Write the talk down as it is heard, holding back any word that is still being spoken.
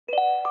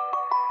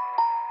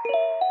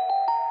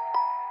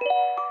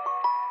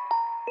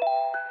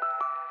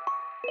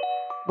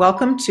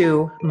Welcome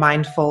to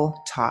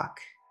Mindful Talk,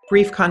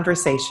 brief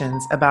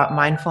conversations about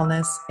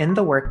mindfulness in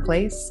the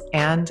workplace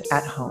and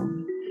at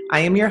home. I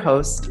am your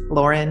host,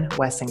 Lauren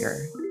Wessinger.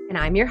 And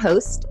I'm your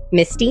host,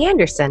 Misty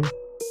Anderson.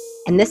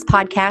 And this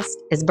podcast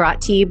is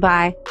brought to you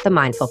by The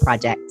Mindful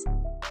Project.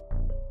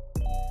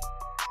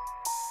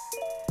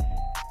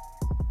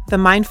 The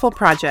Mindful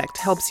Project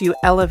helps you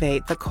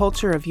elevate the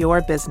culture of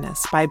your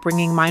business by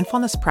bringing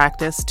mindfulness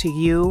practice to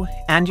you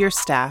and your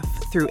staff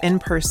through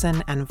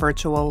in-person and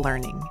virtual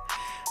learning.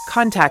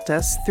 Contact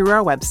us through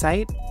our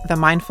website,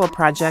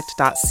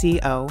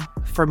 themindfulproject.co,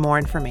 for more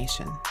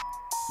information.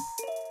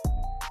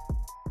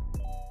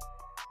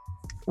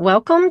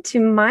 Welcome to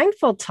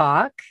Mindful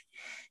Talk.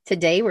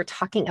 Today we're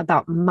talking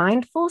about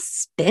mindful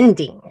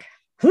spending.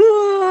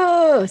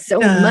 Ooh,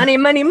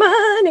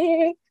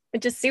 money,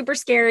 which is super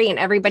scary and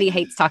everybody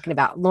hates talking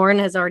about. Lauren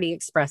has already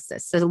expressed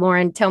this. So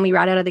Lauren, tell me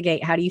right out of the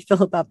gate, how do you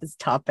feel about this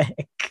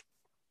topic?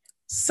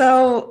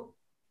 So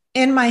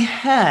in my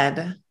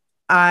head,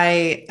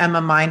 I am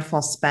a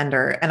mindful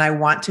spender and I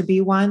want to be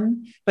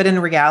one, but in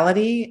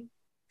reality,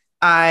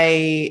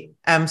 I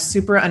am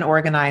super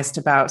unorganized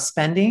about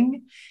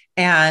spending.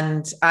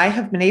 And I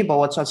have been able,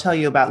 which I'll tell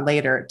you about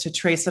later, to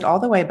trace it all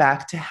the way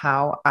back to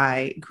how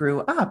I grew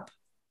up,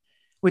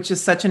 which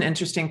is such an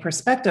interesting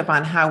perspective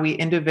on how we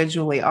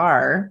individually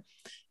are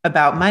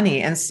about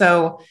money. And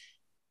so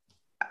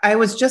I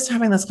was just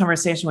having this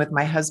conversation with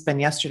my husband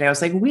yesterday. I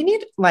was like, we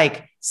need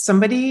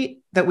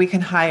somebody that we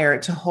can hire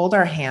to hold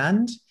our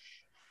hand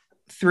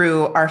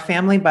through our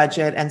family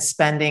budget and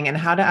spending and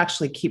how to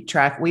actually keep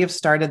track. We have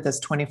started this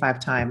 25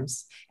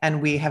 times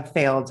and we have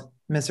failed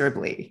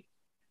miserably.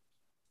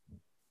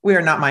 We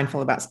are not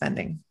mindful about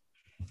spending.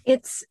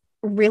 It's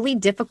really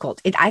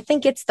difficult. I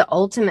think it's the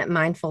ultimate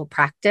mindful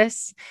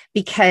practice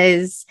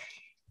because,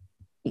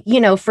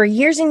 for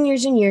years and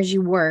years and years, you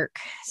work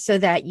so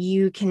that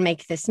you can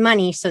make this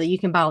money so that you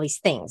can buy all these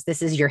things.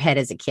 This is your head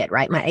as a kid,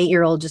 right? My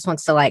 8-year-old just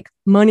wants to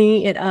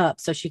money it up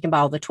so she can buy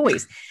all the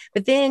toys.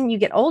 But then you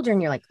get older and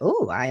you're like,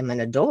 oh, I am an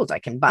adult. I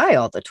can buy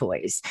all the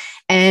toys.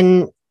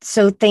 And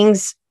so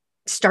things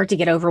start to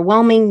get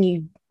overwhelming.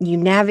 You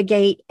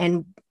navigate.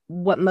 And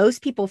what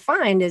most people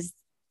find is,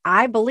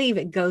 I believe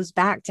it goes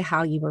back to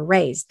how you were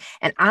raised.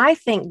 And I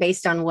think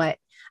based on what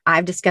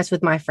I've discussed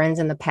with my friends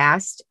in the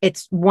past,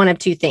 it's one of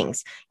two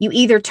things. You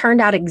either turned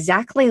out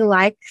exactly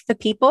like the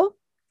people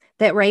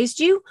that raised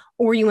you,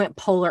 or you went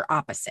polar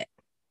opposite.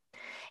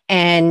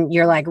 And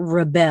you're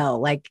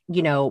rebel,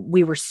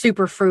 we were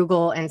super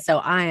frugal. And so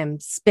I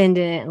am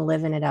spending it and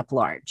living it up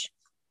large.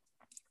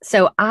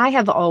 So I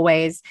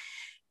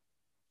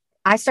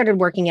started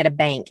working at a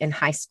bank in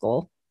high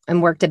school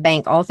and worked a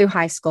bank all through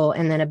high school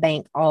and then a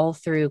bank all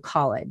through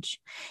college.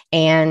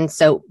 And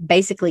so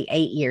basically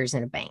 8 years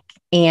in a bank.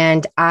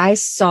 And I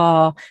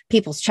saw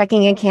people's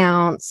checking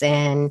accounts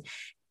and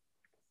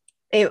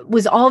it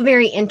was all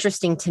very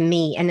interesting to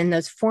me. And in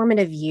those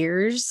formative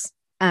years,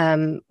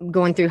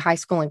 going through high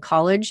school and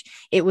college,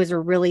 it was a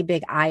really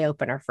big eye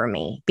opener for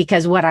me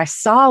because what I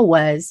saw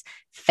was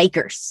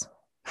fakers.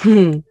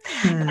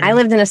 I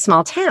lived in a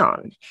small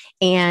town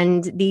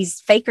and these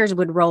fakers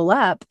would roll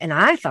up and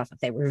I thought that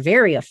they were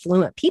very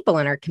affluent people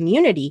in our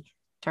community.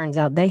 Turns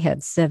out they had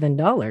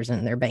 $7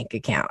 in their bank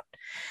account.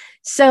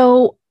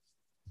 So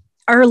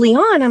early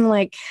on, I'm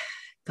like,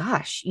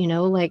 gosh,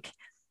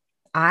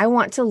 I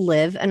want to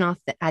live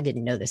I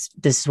didn't know this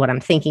is what I'm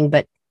thinking,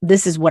 but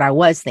this is what I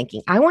was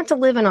thinking. I want to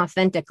live an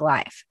authentic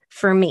life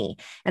for me.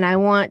 And I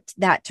want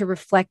that to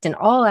reflect in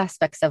all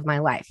aspects of my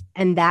life.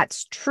 And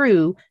that's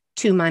true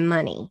to my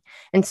money.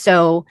 And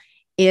so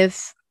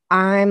if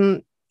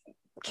I'm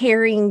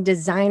carrying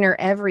designer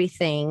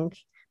everything,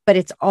 but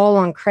it's all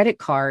on credit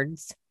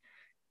cards,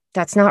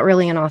 that's not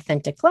really an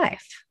authentic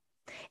life.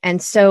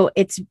 And so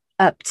it's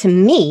up to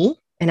me.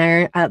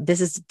 And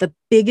this is the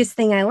biggest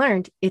thing I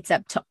learned. It's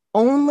up to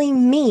only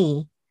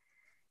me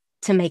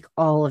to make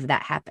all of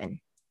that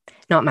happen.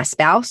 Not my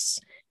spouse,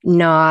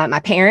 not my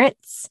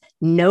parents,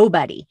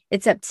 nobody.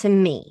 It's up to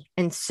me.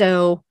 And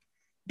so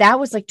that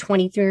was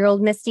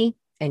 23-year-old Misty.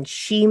 And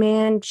she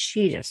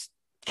just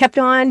kept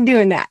on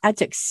doing that. I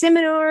took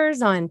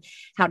seminars on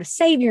how to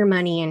save your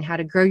money and how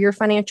to grow your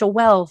financial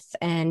wealth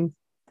and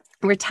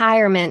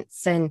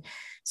retirements. And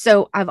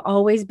so I've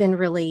always been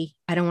really,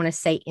 I don't want to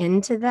say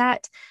into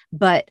that,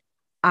 but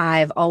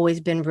I've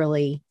always been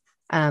really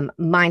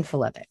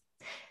mindful of it.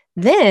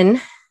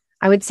 Then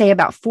I would say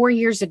about 4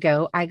 years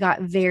ago, I got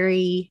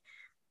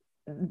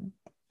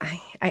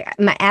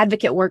my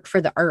advocate work for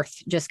the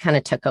earth just kind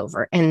of took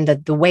over, and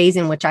the ways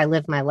in which I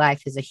live my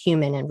life as a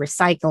human and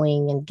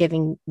recycling and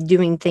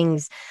doing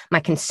things,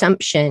 my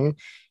consumption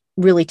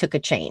really took a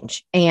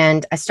change.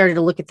 And I started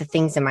to look at the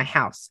things in my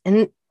house.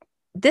 And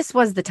this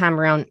was the time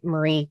around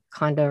Marie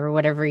Kondo or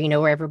whatever,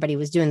 where everybody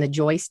was doing the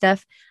joy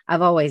stuff.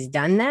 I've always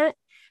done that.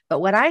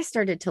 But what I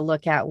started to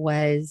look at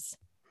was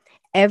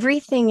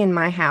everything in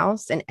my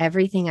house and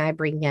everything I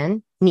bring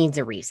in needs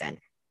a reason,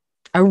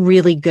 a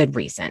really good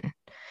reason.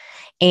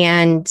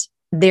 And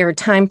there are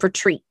time for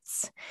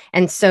treats.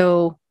 And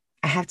so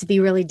I have to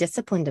be really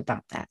disciplined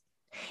about that.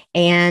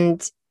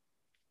 And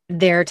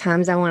there are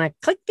times I want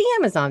to click the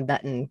Amazon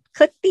button,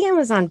 click the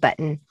Amazon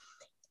button.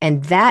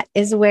 And that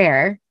is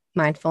where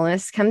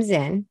mindfulness comes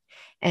in.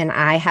 And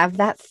I have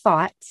that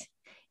thought,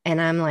 and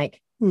I'm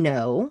like,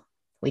 no,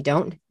 we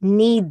don't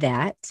need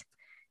that.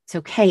 It's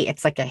okay.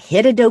 It's like a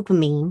hit of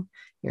dopamine.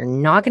 You're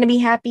not going to be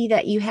happy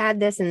that you had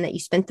this and that you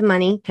spent the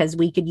money, because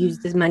we could use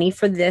this money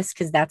for this,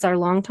 because that's our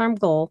long-term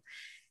goal.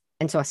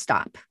 And so I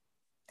stop.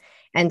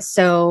 And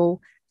so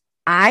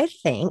I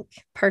think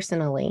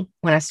personally,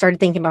 when I started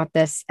thinking about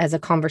this as a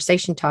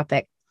conversation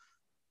topic,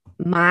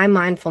 my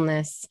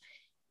mindfulness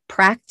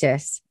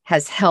practice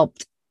has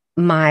helped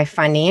my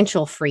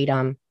financial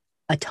freedom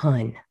a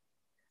ton,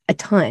 a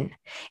ton.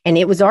 And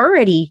it was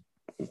already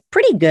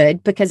pretty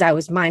good because I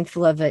was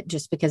mindful of it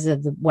just because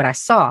of what I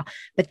saw.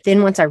 But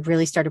then once I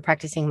really started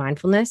practicing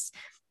mindfulness,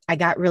 I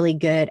got really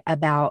good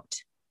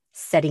about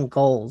setting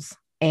goals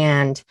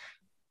and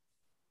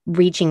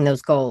reaching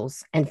those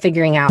goals and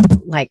figuring out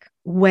like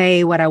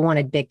way what I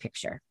wanted big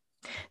picture.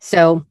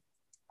 So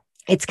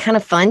it's kind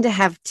of fun to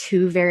have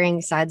two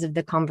varying sides of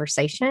the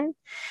conversation.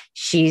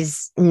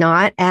 She's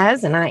not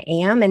as, and I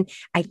am. And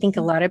I think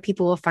a lot of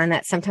people will find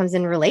that sometimes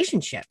in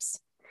relationships.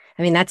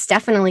 I mean, that's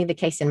definitely the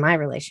case in my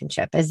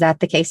relationship. Is that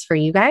the case for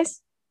you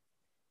guys?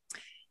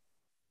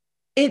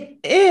 It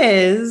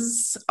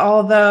is,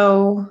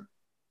 although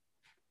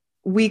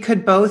we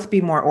could both be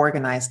more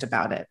organized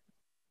about it.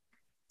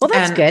 Well,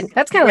 that's And good.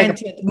 That's kind of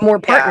like a more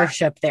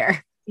partnership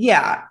there.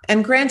 Yeah.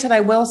 And granted,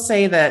 I will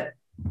say that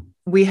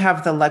we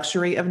have the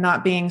luxury of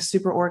not being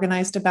super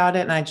organized about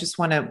it. And I just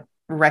want to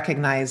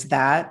recognize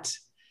that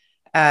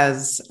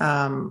as,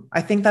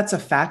 I think that's a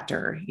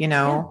factor, you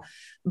know,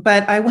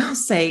 but I will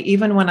say,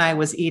 even when I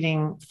was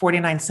eating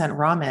 49-cent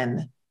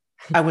ramen,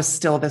 I was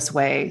still this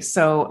way.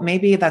 So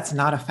maybe that's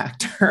not a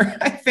factor.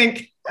 I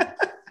think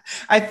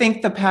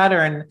the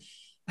pattern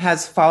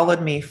has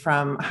followed me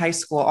from high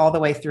school all the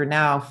way through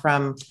now,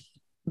 from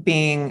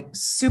being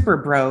super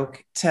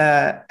broke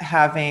to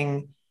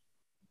having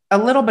a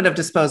little bit of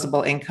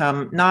disposable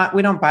income.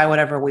 We don't buy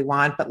whatever we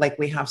want, but like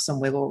we have some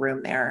wiggle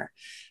room there.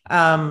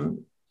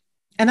 And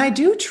I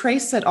do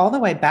trace it all the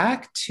way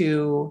back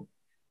to,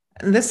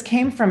 and this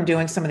came from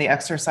doing some of the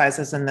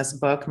exercises in this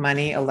book,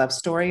 Money, A Love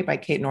Story by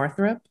Kate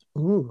Northrup.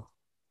 Ooh.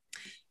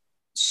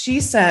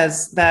 She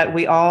says that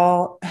we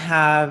all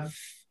have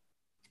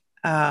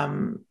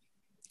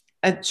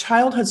a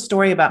childhood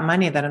story about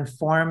money that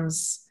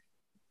informs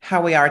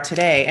how we are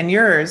today. And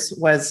yours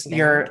was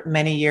your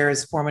many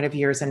years, formative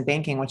years in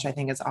banking, which I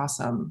think is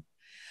awesome.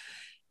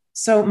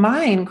 So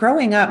mine,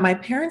 growing up, my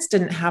parents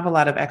didn't have a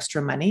lot of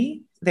extra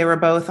money. They were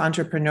both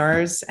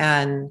entrepreneurs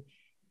and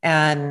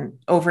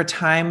over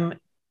time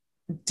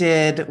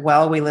did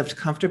well. We lived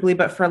comfortably,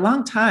 but for a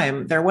long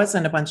time, there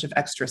wasn't a bunch of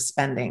extra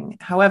spending.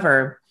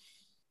 However,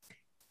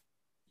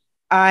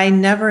 I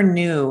never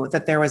knew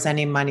that there was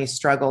any money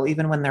struggle,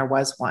 even when there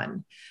was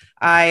one.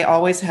 I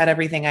always had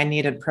everything I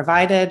needed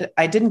provided.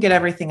 I didn't get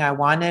everything I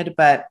wanted,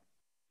 but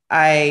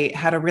I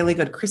had a really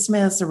good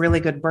Christmas, a really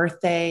good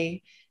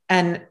birthday,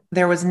 and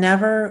there was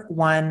never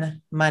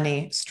one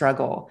money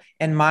struggle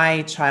in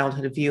my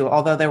childhood view,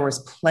 although there was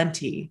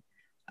plenty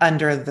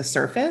under the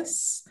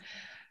surface.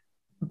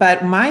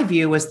 But my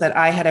view was that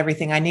I had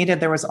everything I needed.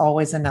 There was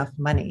always enough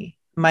money.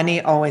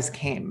 Money always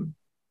came.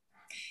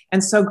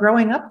 And so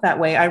growing up that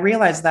way, I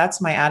realized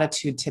that's my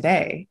attitude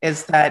today,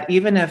 is that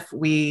even if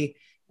we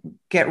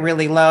get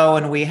really low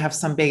and we have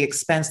some big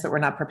expense that we're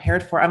not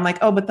prepared for, I'm like,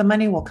 oh, but the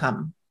money will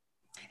come.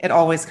 It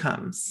always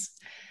comes.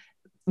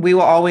 We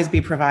will always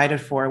be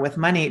provided for with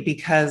money,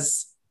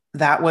 because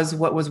that was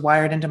what was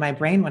wired into my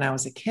brain when I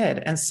was a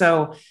kid. And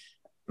so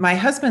my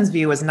husband's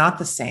view is not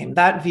the same.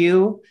 That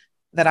view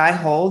that I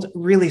hold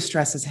really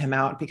stresses him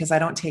out because I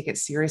don't take it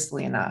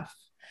seriously enough.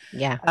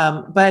 Yeah.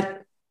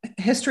 But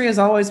history has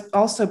always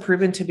also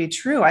proven to be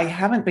true. I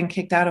haven't been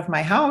kicked out of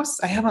my house.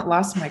 I haven't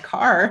lost my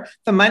car.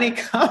 The money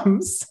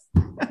comes.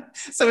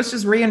 So it's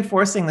just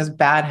reinforcing this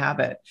bad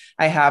habit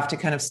I have to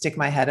kind of stick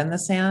my head in the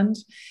sand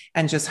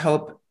and just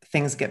hope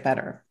things get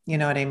better. You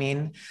know what I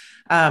mean?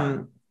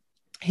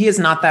 He is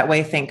not that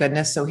way, thank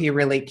goodness. So he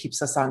really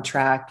keeps us on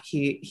track.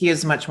 He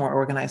is much more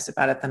organized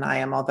about it than I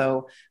am,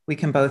 although we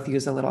can both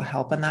use a little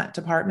help in that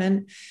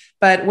department.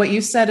 But what you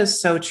said is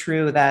so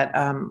true, that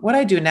what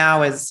I do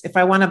now is, if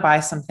I want to buy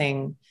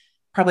something,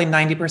 probably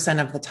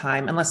 90% of the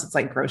time, unless it's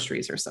like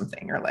groceries or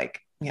something, or like,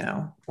 you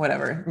know,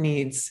 whatever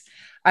needs,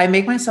 I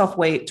make myself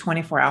wait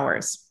 24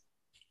 hours.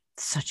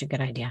 Such a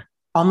good idea.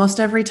 Almost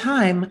every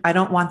time I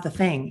don't want the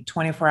thing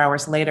 24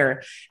 hours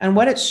later. And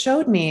what it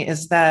showed me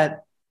is that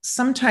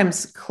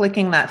sometimes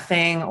clicking that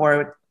thing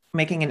or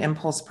making an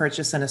impulse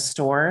purchase in a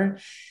store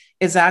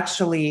is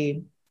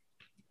actually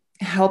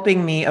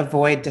helping me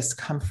avoid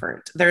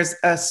discomfort. There's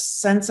a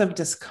sense of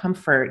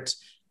discomfort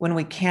when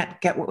we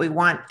can't get what we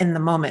want in the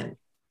moment.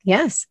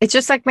 Yes. It's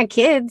just like my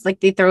kids,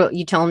 like you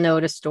tell them no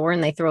at a store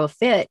and they throw a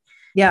fit.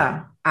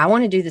 Yeah. I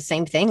want to do the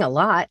same thing a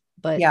lot,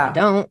 but I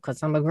don't,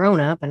 because I'm a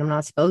grown up and I'm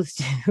not supposed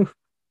to.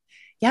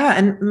 Yeah.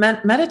 And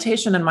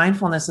meditation and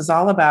mindfulness is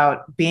all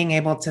about being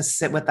able to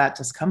sit with that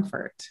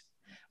discomfort.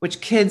 which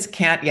kids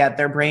can't yet.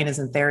 Their brain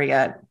isn't there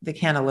yet. They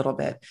can a little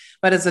bit.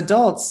 But as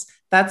adults,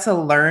 that's a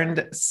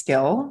learned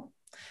skill.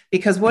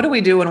 Because what do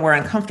we do when we're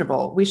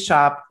uncomfortable? We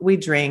shop, we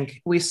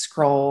drink, we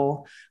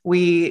scroll,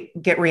 we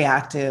get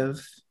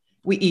reactive,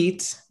 we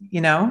eat,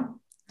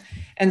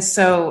 And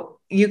so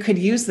you could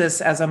use this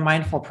as a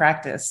mindful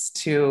practice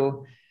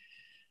to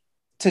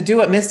do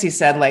what Misty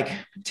said, like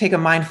take a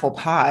mindful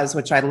pause,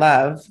 which I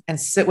love, and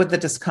sit with the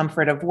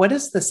discomfort of what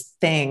is this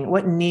thing?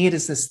 What need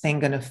is this thing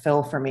going to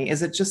fill for me?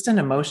 Is it just an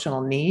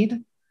emotional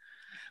need?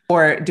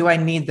 Or do I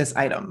need this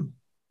item?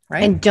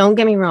 Right. And don't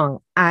get me wrong,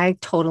 I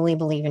totally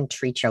believe in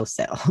treat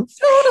yourself.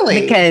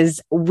 Totally. Because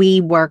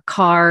we work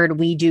hard,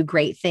 we do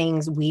great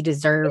things, we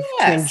deserve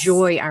to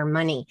enjoy our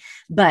money.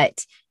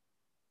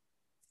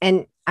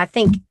 And I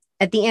think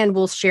at the end,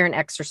 we'll share an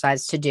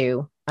exercise to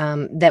do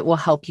that will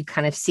help you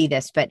kind of see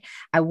this. But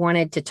I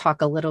wanted to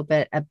talk a little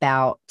bit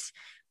about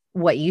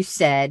what you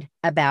said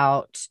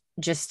about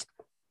just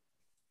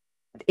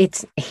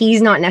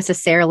he's not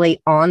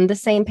necessarily on the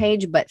same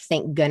page, but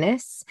thank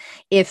goodness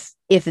if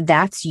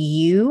that's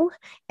you.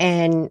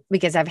 And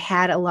because I've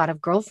had a lot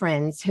of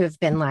girlfriends who have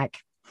been like,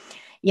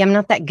 yeah, I'm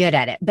not that good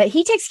at it, but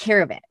he takes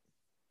care of it.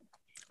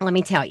 Let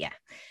me tell you,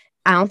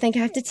 I don't think I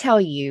have to tell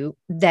you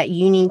that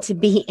you need to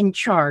be in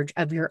charge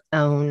of your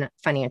own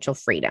financial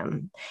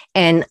freedom.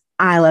 And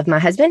I love my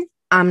husband.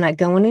 I'm not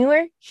going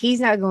anywhere. He's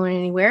not going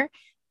anywhere,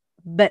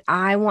 but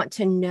I want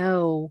to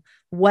know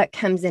what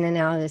comes in and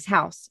out of this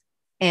house.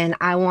 And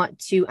I want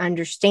to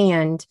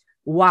understand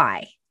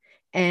why.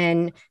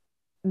 And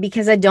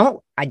because I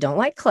don't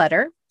like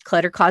clutter.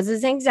 Clutter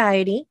causes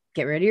anxiety.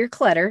 Get rid of your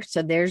clutter.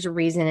 So there's a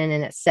reason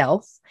in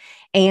itself.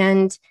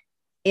 And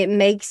it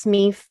makes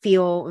me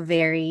feel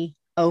very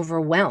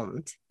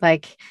overwhelmed.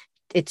 Like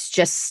it's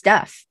just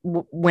stuff.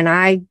 When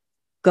I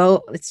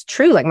go, it's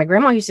true. Like my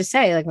grandma used to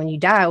say, like when you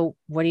die,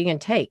 what are you going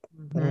to take?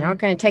 Mm-hmm. You're not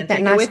going to take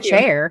that nice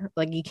chair.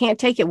 Like you can't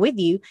take it with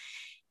you.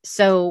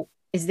 So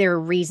is there a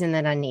reason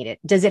that I need it?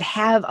 Does it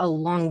have a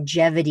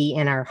longevity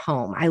in our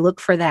home? I look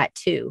for that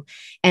too.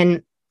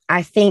 And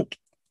I think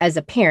as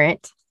a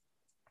parent,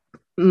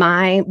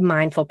 my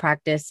mindful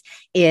practice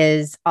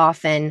is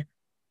often,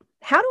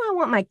 how do I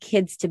want my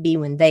kids to be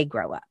when they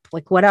grow up?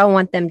 Like what do I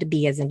want them to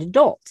be as an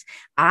adult?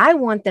 I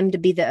want them to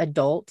be the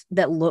adult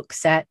that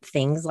looks at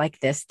things like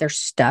this, their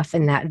stuff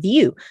in that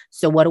view.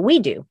 So what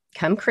do?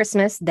 Come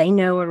Christmas, they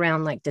know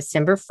around like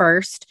December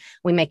 1st,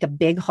 we make a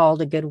big haul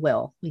to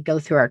Goodwill. We go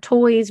through our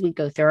toys, we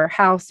go through our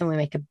house, and we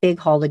make a big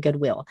haul to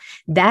Goodwill.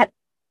 That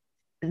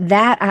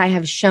I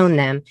have shown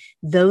them,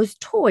 those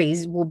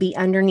toys will be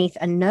underneath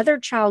another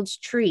child's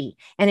tree.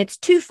 And it's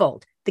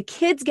twofold. The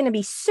kid's going to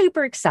be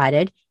super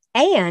excited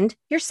and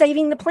you're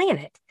saving the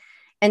planet.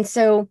 And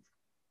so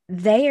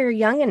they are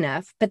young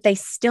enough, but they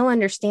still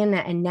understand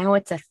that. And now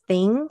it's a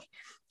thing.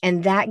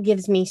 And that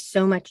gives me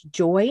so much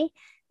joy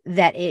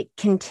that it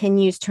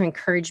continues to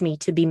encourage me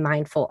to be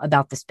mindful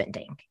about the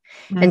spending.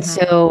 Mm-hmm. And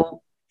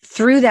so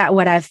through that,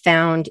 what I've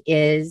found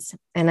is,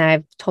 and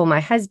I've told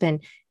my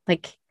husband,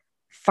 like,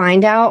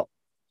 find out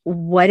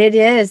what it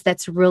is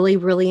that's really,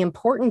 really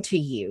important to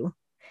you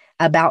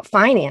about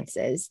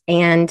finances.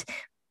 And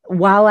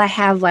while I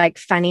have like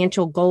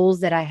financial goals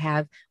that I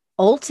have,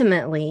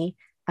 ultimately,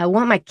 I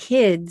want my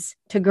kids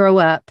to grow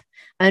up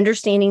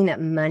understanding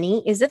that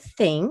money is a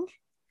thing.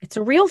 It's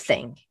a real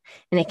thing,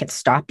 and it can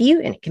stop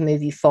you and it can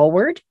move you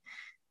forward.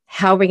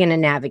 How are we going to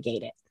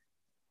navigate it?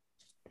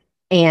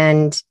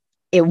 And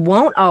it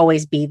won't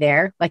always be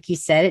there. Like you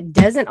said, it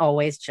doesn't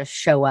always just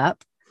show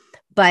up,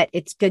 but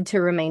it's good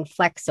to remain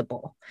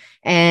flexible.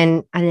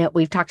 And I know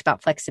we've talked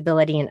about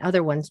flexibility in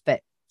other ones,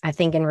 but I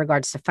think in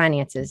regards to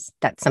finances,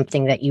 that's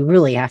something that you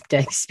really have to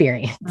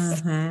experience.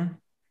 Mm-hmm.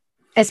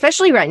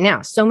 Especially right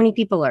now. So many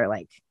people are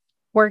like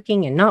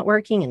working and not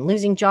working and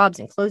losing jobs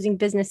and closing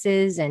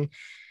businesses, and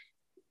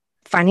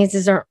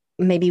finances aren't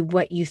maybe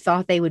what you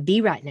thought they would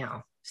be right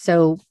now.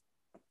 So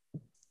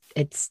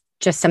it's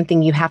just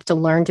something you have to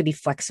learn to be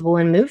flexible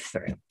and move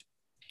through.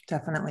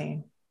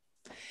 Definitely.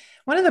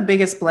 One of the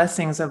biggest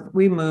blessings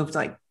we moved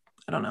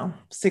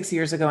 6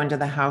 years ago into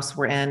the house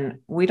we're in.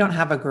 We don't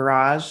have a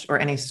garage or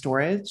any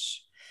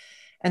storage.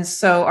 And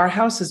so our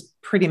house is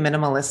pretty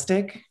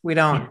minimalistic. We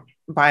don't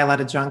buy a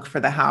lot of junk for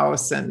the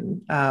house.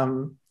 And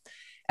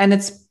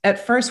it's,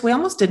 at first, we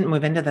almost didn't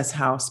move into this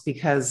house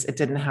because it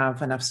didn't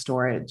have enough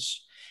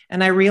storage.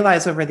 And I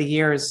realized over the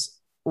years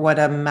what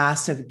a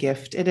massive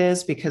gift it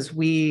is, because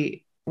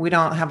we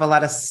don't have a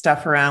lot of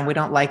stuff around. We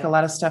don't like a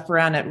lot of stuff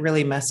around. It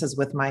really messes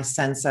with my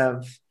sense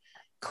of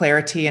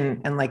clarity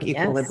and like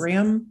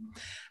equilibrium.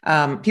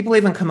 Yes. People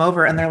even come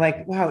over and they're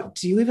like, wow,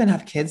 do you even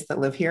have kids that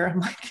live here? I'm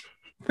like,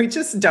 we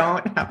just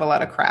don't have a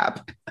lot of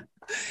crap.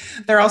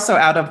 They're also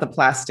out of the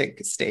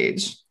plastic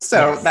stage.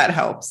 So yes, that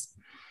helps.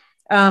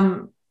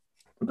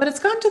 But it's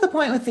gotten to the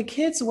point with the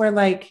kids where,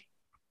 like,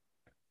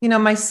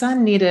 my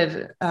son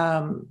needed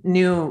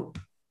new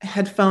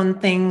headphone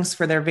things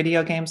for their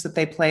video games that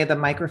they play. The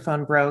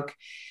microphone broke.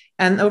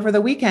 And over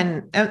the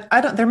weekend,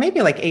 they're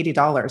maybe like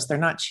 $80. They're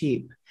not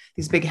cheap,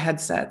 these big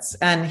headsets.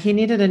 And he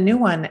needed a new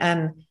one.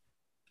 And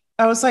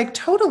I was like,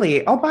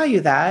 totally, I'll buy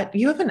you that.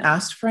 You haven't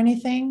asked for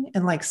anything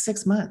in like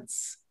 6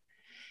 months.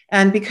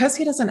 And because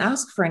he doesn't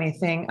ask for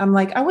anything, I'm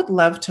like, I would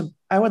love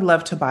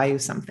to buy you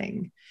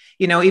something.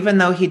 Even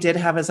though he did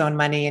have his own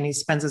money and he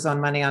spends his own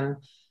money on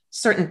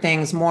certain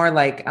things, more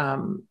like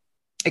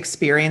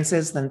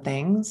experiences than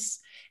things.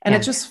 And Yeah.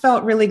 it just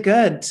felt really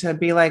good to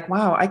be like,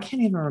 wow, I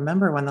can't even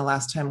remember when the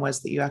last time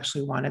was that you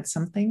actually wanted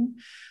something.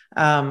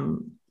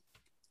 Um,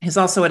 he's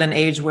also at an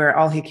age where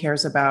all he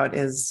cares about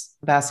is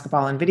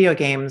basketball and video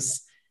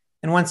games.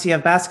 And once you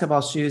have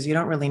basketball shoes, you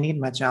don't really need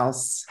much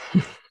else.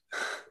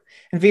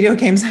 And video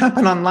games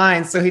happen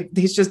online. So he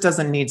just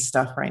doesn't need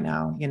stuff right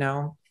now.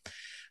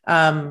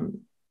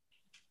 Um,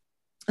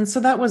 and so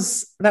that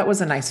was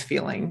a nice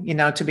feeling,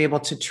 to be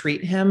able to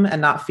treat him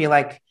and not feel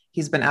like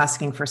he's been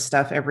asking for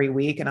stuff every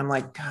week. And I'm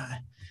like, God,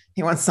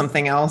 he wants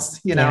something else.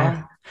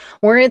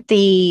 We're at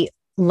the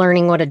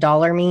learning what a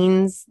dollar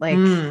means, like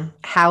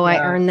how I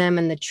Yeah. earn them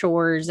and the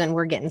chores. And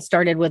we're getting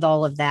started with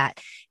all of that.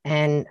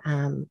 And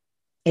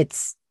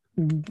it's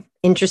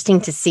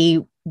interesting to see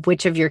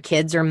which of your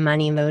kids are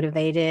money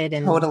motivated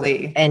and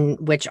Totally. and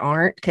which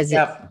aren't, because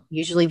Yep. it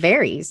usually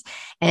varies.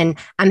 And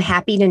I'm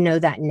happy to know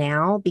that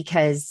now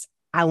because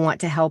I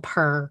want to help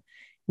her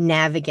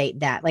navigate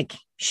that. Like,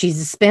 she's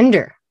a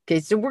spender. Okay,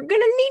 so we're going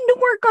to need to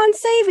work on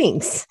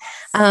savings.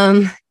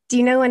 Do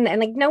you know? And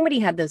like, nobody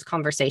had those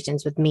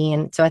conversations with me.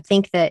 And so I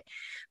think that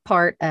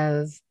part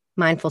of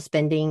mindful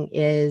spending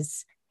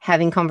is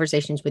having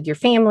conversations with your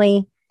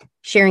family,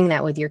 sharing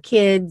that with your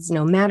kids,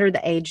 no matter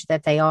the age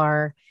that they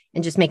are,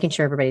 and just making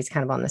sure everybody's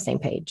kind of on the same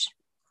page.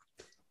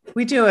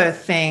 We do a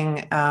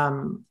thing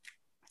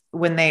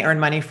when they earn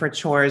money for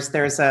chores.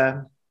 There's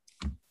a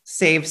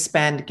save,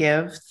 spend,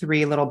 give,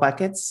 3 little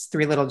buckets,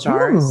 3 little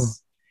jars. Ooh.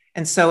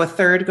 And so a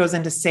third goes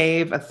into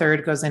save, a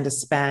third goes into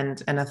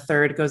spend, and a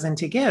third goes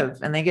into give.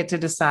 And they get to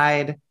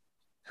decide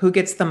who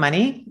gets the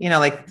money,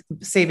 like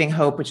Saving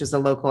Hope, which is a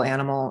local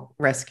animal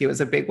rescue, is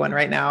a big one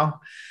right now.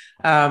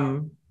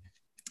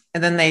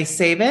 And then they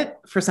save it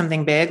for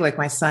something big. Like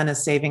my son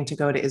is saving to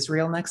go to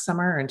Israel next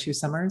summer or in 2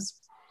 summers,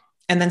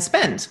 and then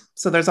spend.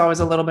 So there's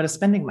always a little bit of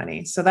spending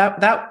money. So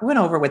that went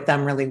over with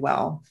them really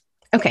well.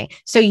 Okay.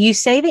 So you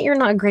say that you're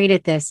not great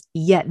at this,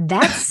 yet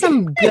that's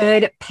some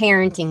good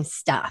parenting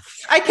stuff.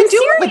 I can do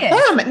it with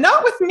them,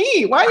 not with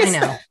me. Why is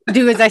that?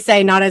 Do as I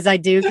say, not as I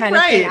do kind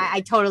of thing.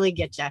 I totally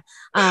get you.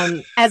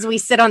 As we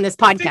sit on this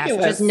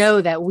podcast, just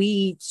know that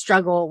we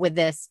struggle with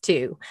this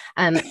too.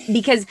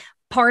 Because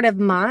part of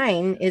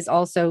mine is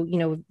also,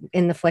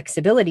 in the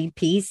flexibility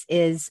piece,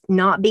 is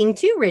not being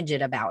too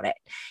rigid about it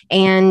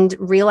and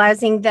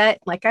realizing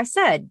that, like I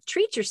said,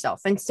 treat yourself.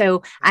 And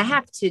so I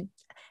have to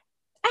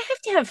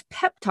have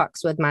pep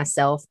talks with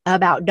myself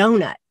about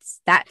donuts.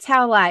 That's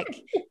how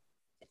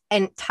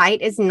and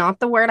tight is not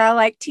the word I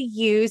like to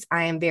use.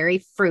 I am very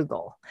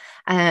frugal.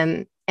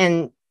 And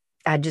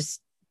I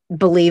just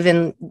believe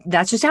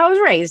that's just how I was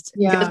raised.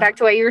 Yeah. It goes back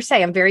to what you were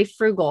saying. I'm very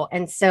frugal.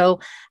 And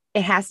so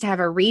it has to have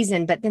a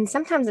reason, but then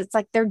sometimes it's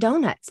like they're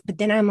donuts, but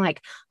then I'm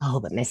like, oh,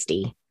 but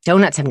Misty,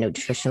 donuts have no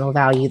nutritional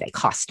value. They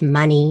cost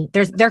money.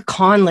 Their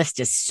con list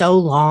is so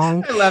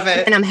long. I love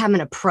it. And I'm having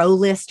a pro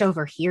list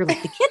over here.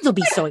 Like, the kids will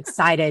be so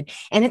excited,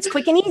 and it's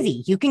quick and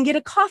easy. You can get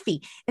a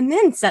coffee. And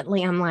then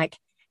suddenly I'm like,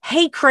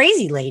 hey,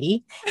 crazy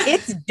lady,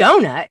 it's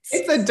donuts.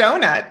 It's a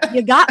donut.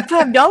 You got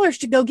 $5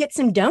 to go get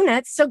some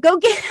donuts. So go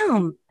get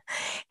them.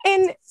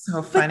 And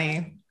so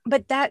funny.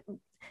 But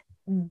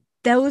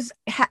those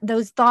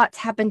thoughts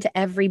happen to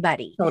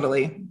everybody.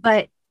 Totally.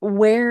 But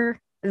where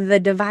the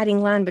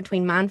dividing line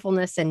between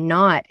mindfulness and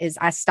not is,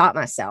 I stop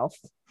myself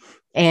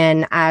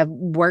and I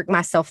work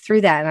myself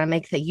through that, and I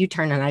make the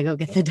U-turn and I go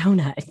get the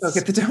donuts. Go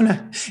get the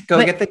donut.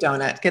 Get the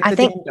donut. Get the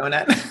damn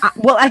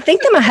donut. I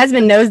think that my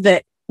husband knows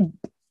that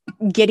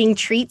getting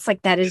treats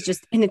like that is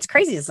just, and it's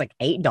crazy. It's like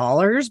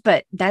 $8,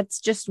 but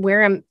that's just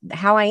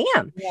how I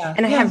am. Yeah,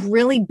 and I have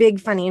really big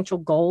financial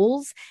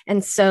goals.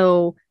 And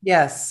so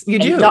yes, you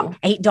do.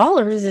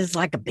 $8 is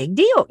like a big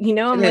deal,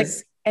 I'm like,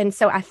 is. And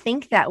so I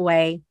think that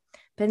way,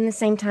 but in the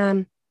same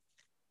time,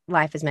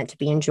 life is meant to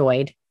be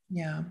enjoyed.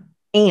 Yeah.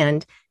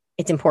 And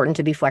it's important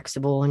to be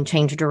flexible and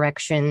change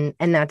direction.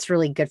 And that's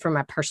really good for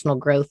my personal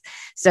growth.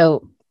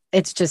 So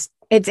it's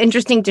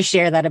interesting to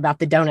share that about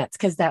the donuts,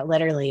 because that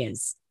literally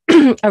is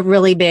a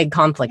really big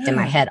conflict in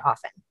my head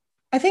often.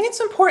 I think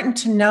it's important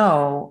to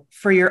know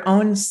for your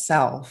own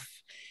self,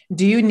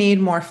 do you need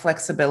more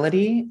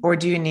flexibility or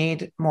do you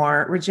need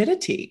more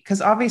rigidity?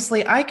 Because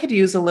obviously I could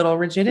use a little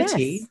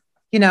rigidity,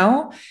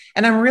 and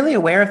I'm really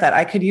aware of that.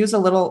 I could use a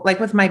little, like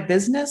with my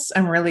business,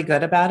 I'm really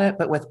good about it,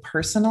 but with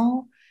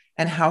personal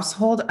and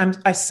household,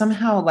 I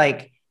somehow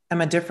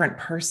I'm a different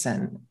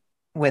person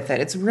with it.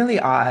 It's really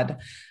odd.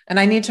 And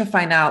I need to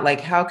find out,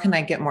 how can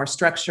I get more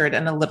structured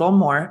and a little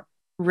more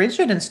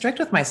rigid and strict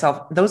with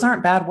myself? Those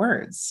aren't bad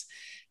words,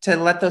 to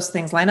let those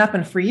things line up.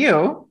 And for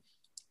you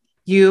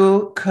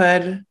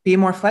could be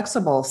more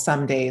flexible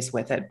some days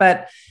with it.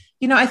 But,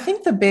 I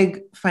think the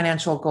big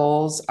financial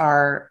goals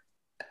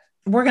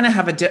we're going to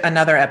have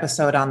another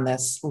episode on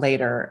this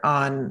later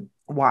on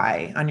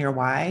your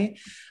why.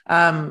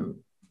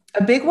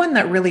 A big one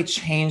that really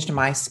changed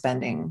my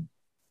spending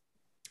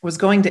was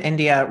going to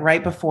India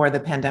right before the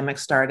pandemic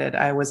started.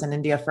 I was in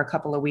India for a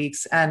couple of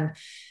weeks, and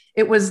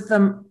it was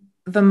the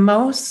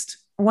most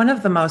one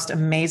of the most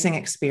amazing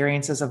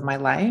experiences of my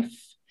life.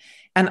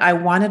 And I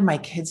wanted my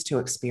kids to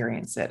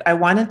experience it. I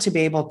wanted to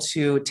be able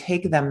to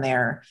take them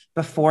there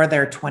before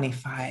they're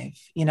 25.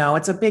 You know,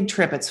 it's a big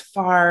trip. It's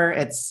far.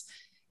 It's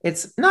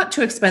not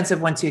too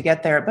expensive once you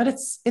get there, but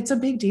it's a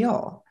big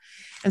deal.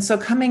 And so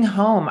coming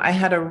home, I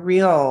had a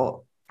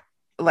real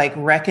like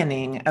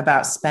reckoning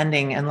about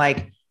spending and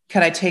like,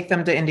 could I take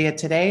them to India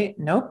today?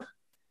 Nope.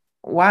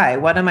 Why?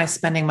 What am I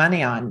spending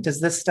money on? Does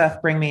this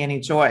stuff bring me any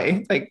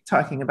joy? Like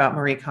talking about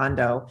Marie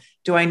Kondo.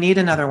 Do I need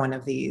another one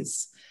of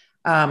these?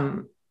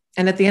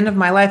 And at the end of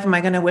my life, am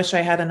I going to wish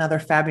I had another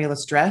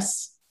fabulous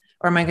dress?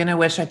 Or am I going to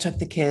wish I took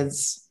the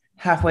kids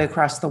halfway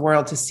across the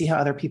world to see how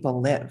other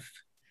people live?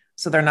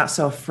 So they're not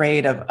so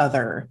afraid of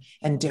other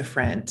and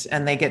different,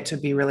 and they get to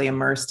be really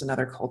immersed in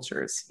other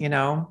cultures, you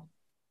know?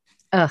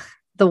 Ugh,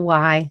 the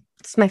why.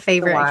 It's my The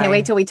favorite. I can't why.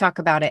 wait till we talk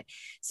about it.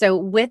 So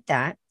with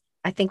that,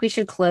 I think we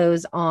should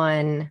close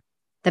on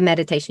the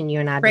meditation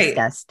you and I Great.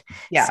 discussed.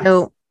 Yeah.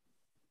 So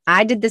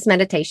I did this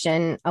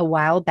meditation a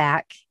while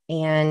back,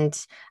 and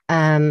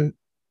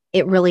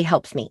it really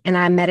helps me. And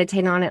I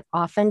meditate on it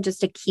often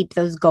just to keep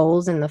those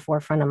goals in the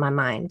forefront of my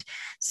mind.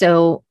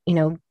 So, you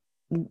know,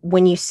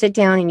 when you sit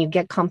down and you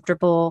get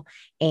comfortable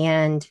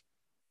and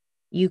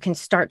you can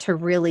start to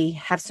really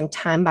have some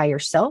time by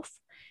yourself,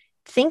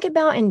 think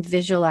about and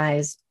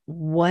visualize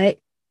what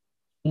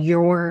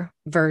your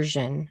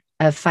version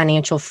of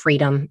financial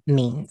freedom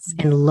means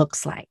and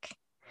looks like.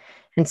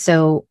 And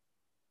so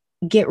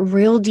get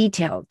real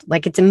detailed,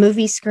 like it's a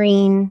movie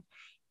screen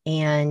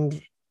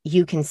and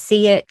you can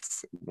see it.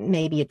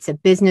 Maybe it's a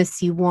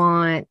business you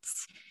want.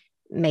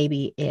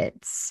 Maybe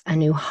it's a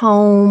new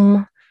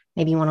home.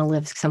 Maybe you want to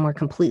live somewhere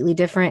completely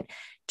different.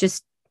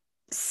 Just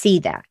see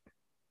that,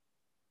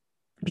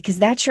 because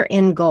that's your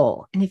end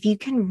goal. And if you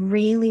can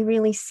really,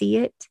 really see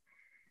it,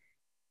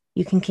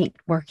 you can keep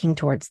working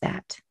towards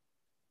that.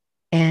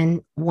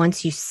 And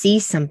once you see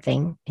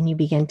something and you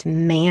begin to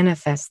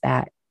manifest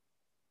that,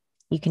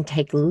 you can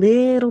take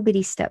little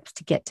bitty steps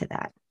to get to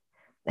that.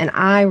 And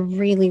I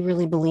really,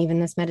 really believe in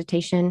this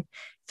meditation.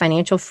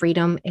 Financial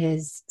freedom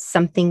is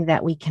something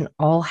that we can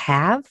all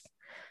have,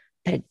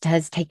 but it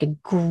does take a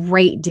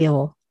great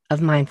deal of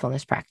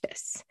mindfulness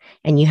practice.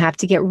 And you have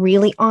to get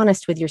really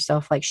honest with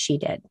yourself, like she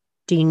did.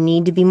 Do you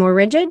need to be more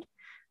rigid,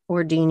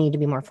 or do you need to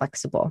be more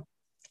flexible?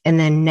 And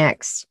then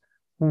next,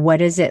 what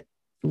does it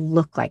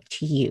look like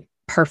to you?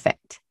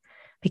 Perfect.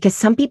 Because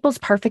some people's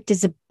perfect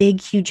is a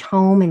big, huge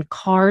home and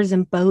cars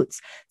and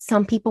boats.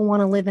 Some people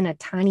want to live in a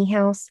tiny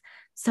house.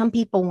 Some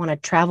people want to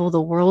travel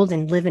the world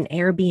and live in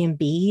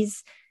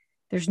Airbnbs.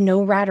 There's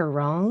no right or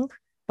wrong,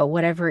 but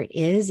whatever it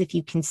is, if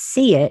you can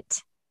see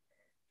it,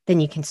 then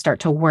you can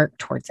start to work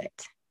towards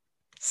it.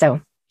 So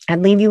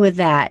I'd leave you with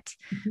that,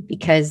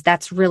 because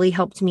that's really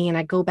helped me. And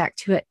I go back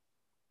to it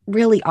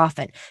really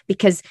often,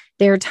 because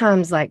there are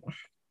times like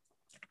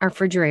our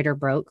refrigerator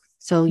broke.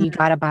 So you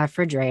got to buy a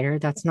refrigerator.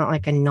 That's not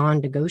like a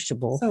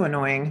non-negotiable. So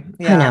annoying.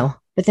 I Yeah. know.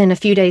 But then a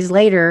few days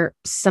later,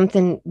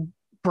 something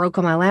broke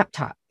on my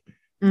laptop.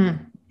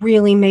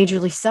 Really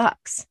majorly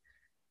sucks.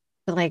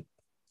 But like,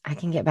 I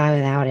can get by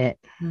without it.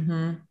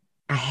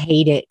 I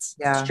hate it.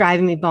 Yeah. It's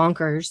driving me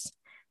bonkers.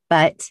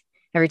 But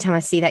every time I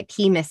see that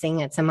key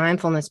missing, it's a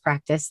mindfulness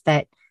practice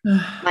that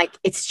like,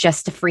 it's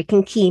just a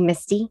freaking key,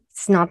 Misty.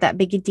 It's not that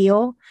big a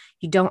deal.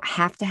 You don't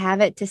have to have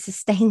it to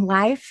sustain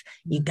life.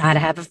 You got to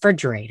have a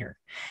refrigerator.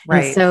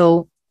 Right. And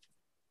so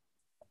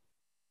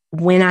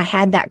when I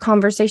had that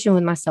conversation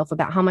with myself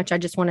about how much I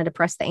just wanted to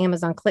press the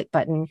Amazon click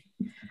button,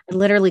 I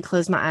literally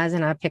closed my eyes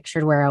and I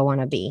pictured where I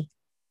want to be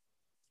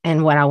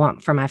and what I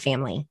want for my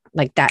family.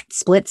 Like that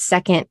split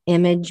second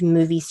image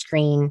movie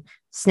screen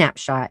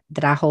snapshot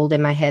that I hold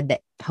in my head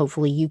that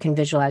hopefully you can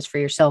visualize for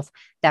yourself.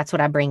 That's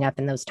what I bring up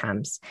in those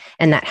times.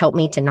 And that helped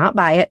me to not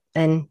buy it.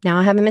 And now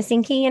I have a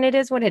missing key, and it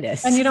is what it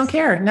is. And you don't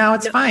care. Now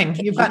it's fine.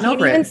 You've gotten over it.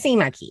 You can't even see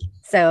my key.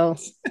 So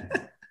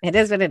it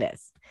is what it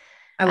is.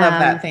 I love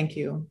that. Thank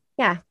you.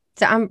 Yeah.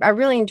 So I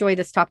really enjoy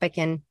this topic.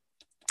 And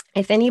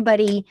if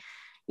anybody,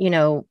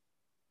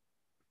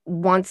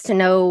 wants to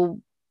know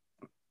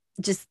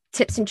just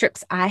tips and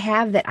tricks I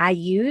have that I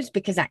use,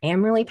 because I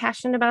am really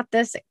passionate about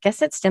this. I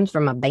guess it stems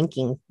from my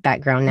banking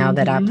background now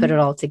that I put it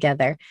all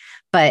together,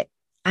 but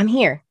I'm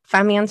here.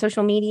 Find me on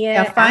social media.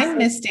 Yeah, find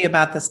Misty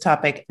about this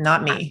topic,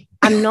 not me.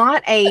 I'm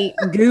not a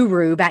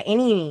guru by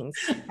any means,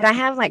 but I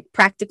have like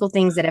practical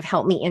things that have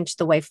helped me inch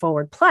the way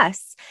forward.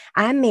 Plus,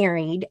 I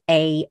married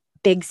a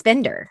big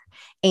spender,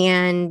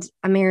 and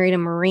I married a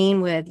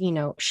Marine with,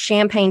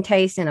 champagne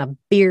taste and a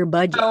beer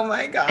budget. Oh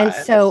my God. And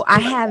so I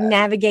have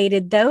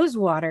navigated those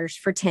waters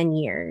for 10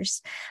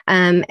 years.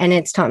 And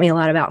it's taught me a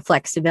lot about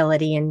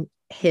flexibility, and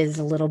his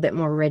a little bit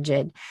more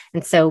rigid.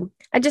 And so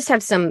I just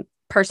have some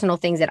personal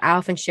things that I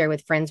often share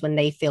with friends when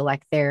they feel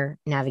like they're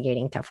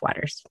navigating tough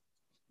waters.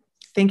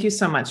 Thank you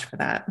so much for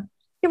that.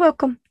 You're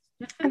welcome.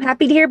 I'm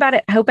happy to hear about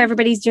it. I hope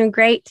everybody's doing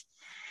great.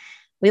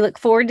 We look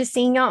forward to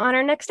seeing y'all on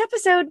our next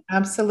episode.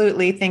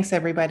 Absolutely. Thanks,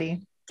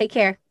 everybody. Take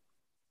care.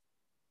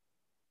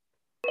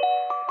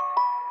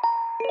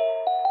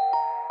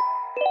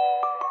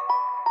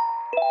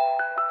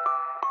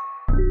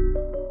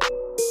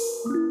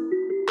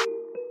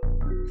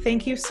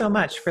 Thank you so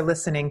much for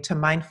listening to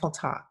Mindful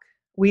Talk.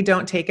 We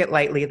don't take it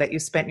lightly that you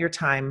spent your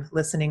time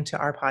listening to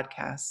our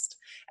podcast,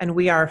 and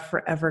we are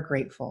forever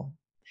grateful.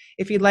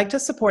 If you'd like to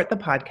support the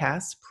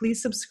podcast,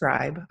 please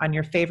subscribe on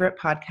your favorite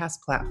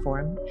podcast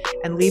platform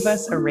and leave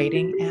us a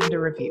rating and a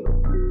review.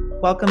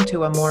 Welcome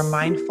to a more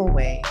mindful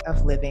way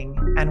of living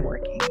and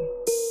working.